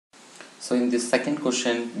So in this second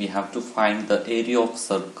question, we have to find the area of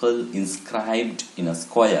circle inscribed in a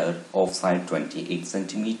square of side 28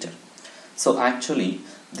 centimeter. So actually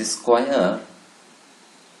this square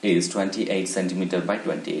is 28 centimeter by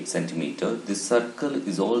 28 centimeter. This circle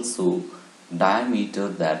is also diameter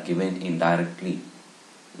that given indirectly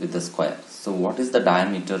with the square. So what is the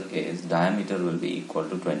diameter is? Diameter will be equal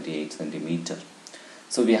to 28 centimeter.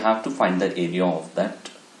 So we have to find the area of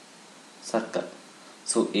that circle.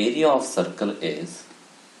 So area of circle is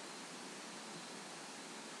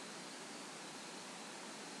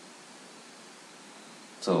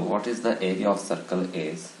what is the area of circle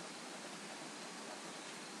is?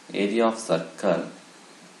 Area of circle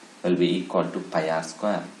will be equal to pi r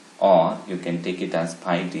square, or you can take it as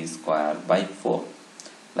pi d square by 4.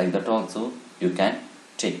 Like that also you can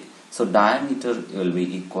take. So diameter will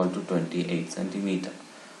be equal to 28 centimeter.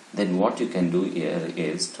 Then what you can do here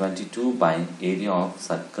is 22 by area of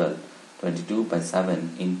circle, 22 by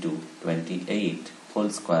 7 into 28 whole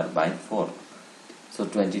square by 4. So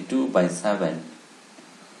 22 by 7,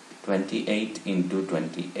 28 into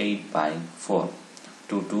 28 by 4.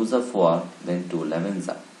 2 2s are 4, then 2 11s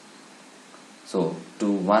are. So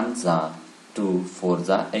 2 1s are 2 4s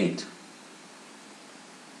are 8.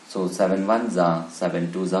 So 7 1s are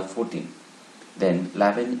 7 2s are 14. Then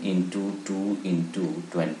 11 into 2 into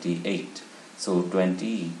 28. So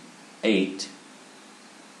 28,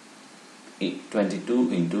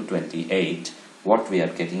 22 into 28. What we are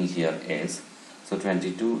getting here is, so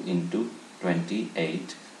 22 into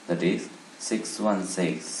 28, that is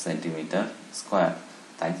 616 centimeter square.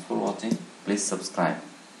 Thanks for watching. Please subscribe.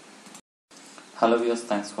 Hello viewers,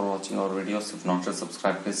 thanks for watching our videos. If not yet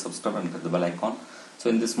subscribed, please subscribe and click the bell icon. So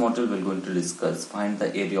in this module we are going to discuss find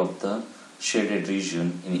the area of the shaded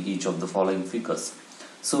region in each of the following figures.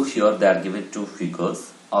 So here they are given two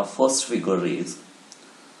figures. Our first figure is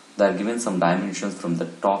they are given some dimensions from the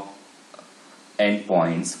top end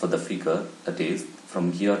points for the figure, that is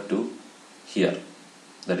from here to here,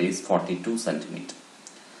 that is 42 centimeter.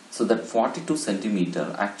 So that 42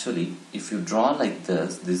 centimeter, actually if you draw like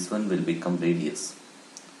this one will become radius.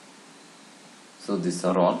 So these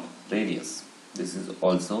are all radius. This is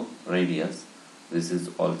also radius. This is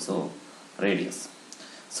also radius.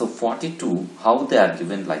 So 42, how they are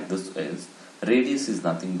given like this is, radius is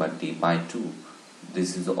nothing but d by 2.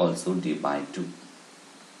 This is also d by 2.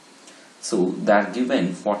 So they are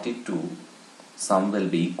given 42, sum will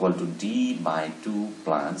be equal to d by 2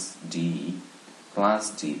 plus d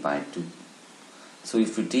by 2. So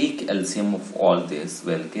if you take LCM of all this,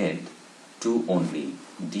 we'll get 2 only,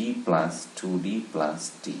 d plus 2d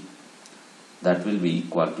plus d. That will be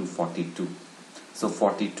equal to 42. So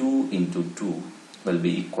 42 into 2 will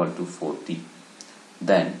be equal to 40.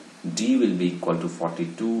 Then d will be equal to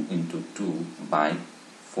 42 into 2 by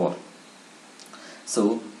 4.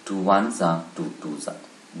 So 2 1s are 2 2s are.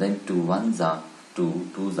 Then 2 1s are 2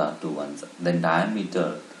 2s are 2 1s are. Then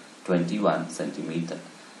diameter 21 centimeter.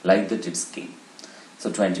 Like that it's came.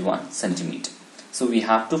 So 21 centimeter. So we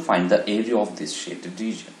have to find the area of this shaded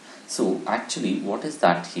region. So actually what is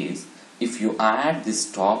that is, if you add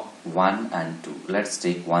this top 1 and 2, let's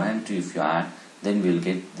take 1 and 2, if you add, then we'll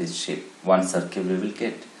get this shape. One circle we will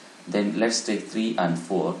get. Then let's take 3 and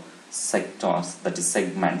 4 sectors, that is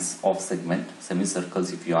segments of segment,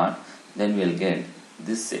 semicircles if you add, then we'll get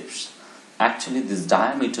this shapes. Actually this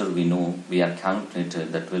diameter we know, we are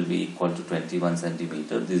calculated, that will be equal to 21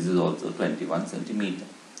 centimeter. This is also 21 centimeter.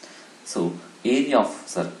 So area of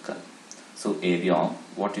circle. So area of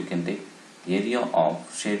what you can take? Area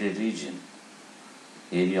of shaded region.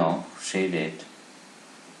 Area of shaded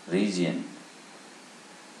region,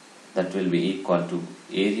 that will be equal to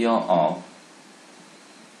area of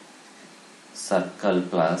circle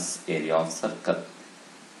plus area of circle.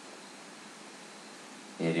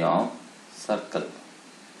 Area of circle.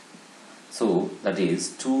 So that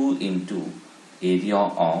is 2 into area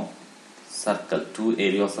of circle. 2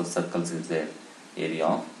 areas of circles is there. Area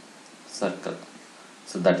of circle.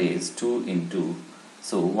 So that is 2 into,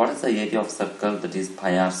 so what is the area of circle? That is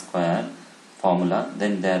pi r square formula.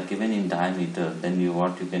 Then they are given in diameter. Then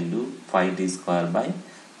what you can do? 5d square by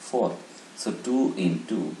 4. So 2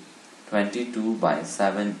 into 22 by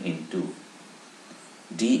 7 into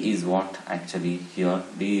d is what actually here?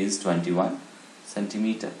 D is 21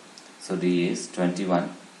 centimeter. So d is 21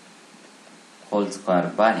 whole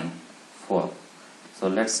square by 4. So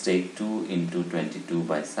let's take 2 into 22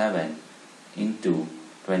 by 7 into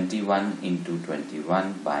 21 into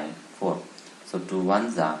 21 by 4. So 2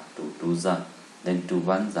 1s are 2 2s are. Then 2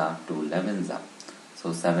 1s are 2 11s are.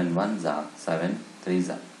 So 7 1s are 7 3s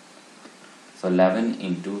are. So 11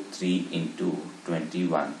 into 3 into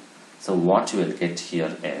 21. So what you will get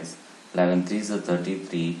here is 11 3 is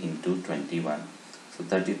 33 into 21. So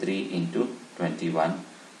 33 into 21,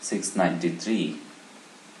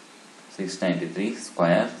 693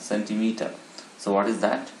 square centimeter. So what is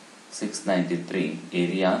that? 693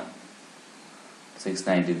 area,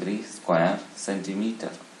 693 square centimeter.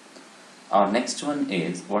 Our next one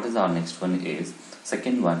is, what is our next one is,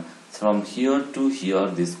 second one, from here to here,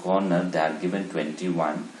 this corner, they are given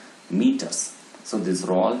 21 meters. So these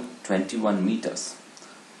are all 21 meters.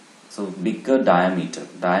 So bigger diameter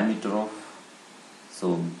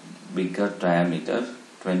bigger diameter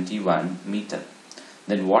 21 meter.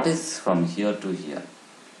 Then what is from here to here?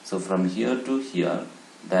 So from here to here,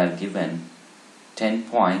 they are given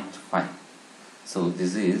 10.5. So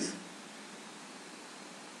this is,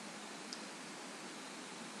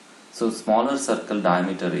 so smaller circle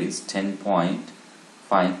diameter is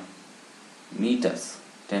 10.5 meters.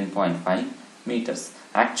 10.5 meters.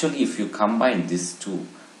 Actually, if you combine these two,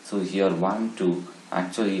 so here 1 2,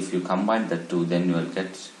 actually if you combine the two, then you will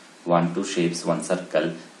get 1 2 shapes, one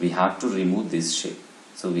circle. We have to remove this shape.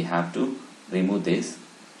 So we have to remove this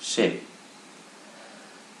shape.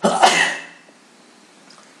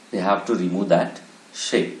 We have to remove that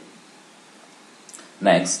shape.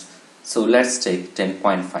 Next, so let's take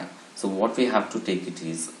 10.5. So what we have to take it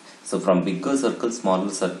is, so from bigger circle, smaller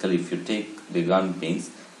circle, if you take bigger means,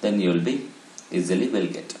 then you will be easily will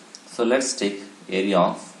get. So let's take area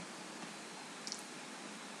of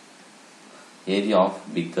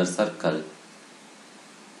bigger circle,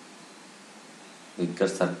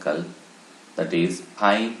 that is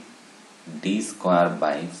pi d square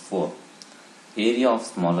by 4. Area of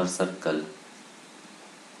smaller circle,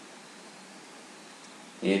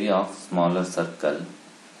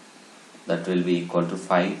 that will be equal to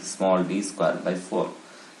 5 small d square by 4.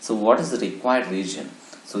 So what is the required region?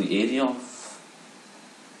 So area of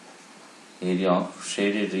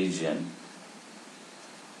shaded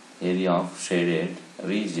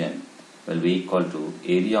region will be equal to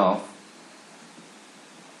area of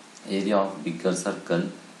bigger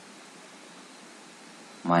circle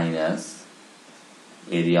minus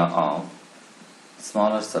area of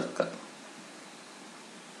smaller circle.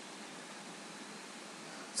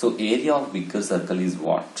 So area of bigger circle is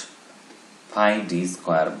what? Pi d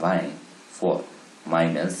square by 4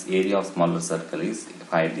 minus area of smaller circle is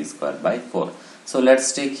pi d square by 4. So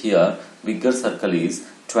let's take here bigger circle is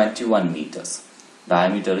 21 meters.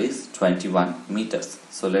 Diameter is 21 meters.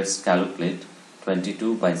 So let's calculate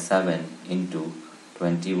 22 by 7 into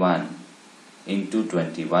 21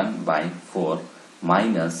 by 4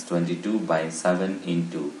 minus 22 by 7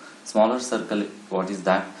 into smaller circle, what is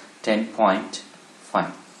that?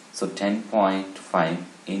 10.5. So 10.5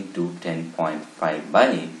 into 10.5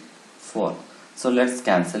 by 4. So let's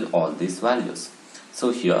cancel all these values.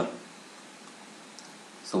 So here,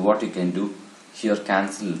 so what you can do here,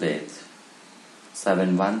 cancel with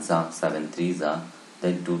 7 1s are 7 3s are,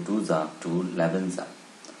 then 2 2s are 2 11s are.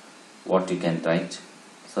 What you can write?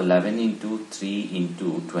 So 11 into 3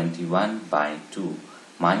 into 21 by 2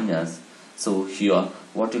 minus, so here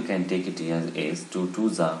what you can take it here is 2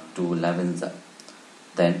 2s are 2 11s are.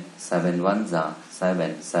 Then 7 1s are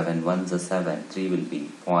 7, 7 1s are 7, 3 will be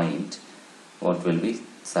point, what will be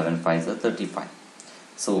 7 5s are 35.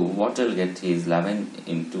 So what you'll get is 11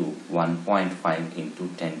 into 1.5 into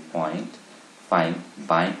 10.5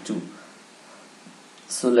 by 2.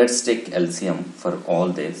 So let's take LCM for all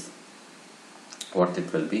this. What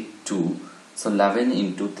it will be? 2. So 11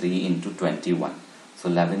 into 3 into 21. So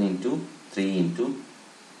 11 into 3 into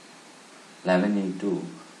 11 into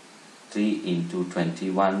 3 into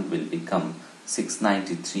 21 will become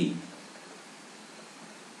 693.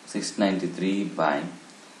 693 by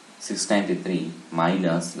 693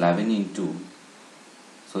 minus 11 into,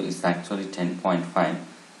 so it's actually 10.5,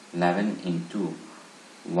 11 into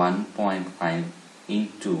 1.5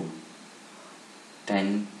 into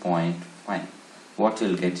 10.5. What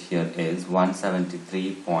you'll get here is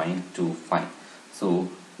 173.25. So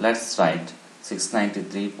let's write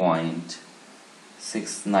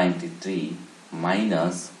 693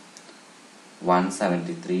 minus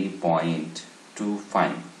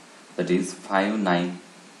 173.25, that is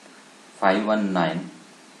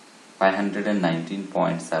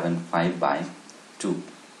 519.75 by 2.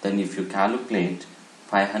 Then if you calculate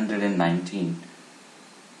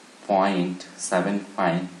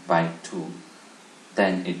 519.75 by 2,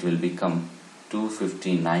 then it will become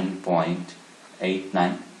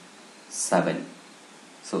 259.897.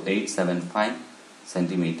 So 875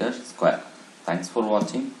 centimeter square. Thanks for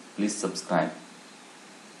watching. Please subscribe.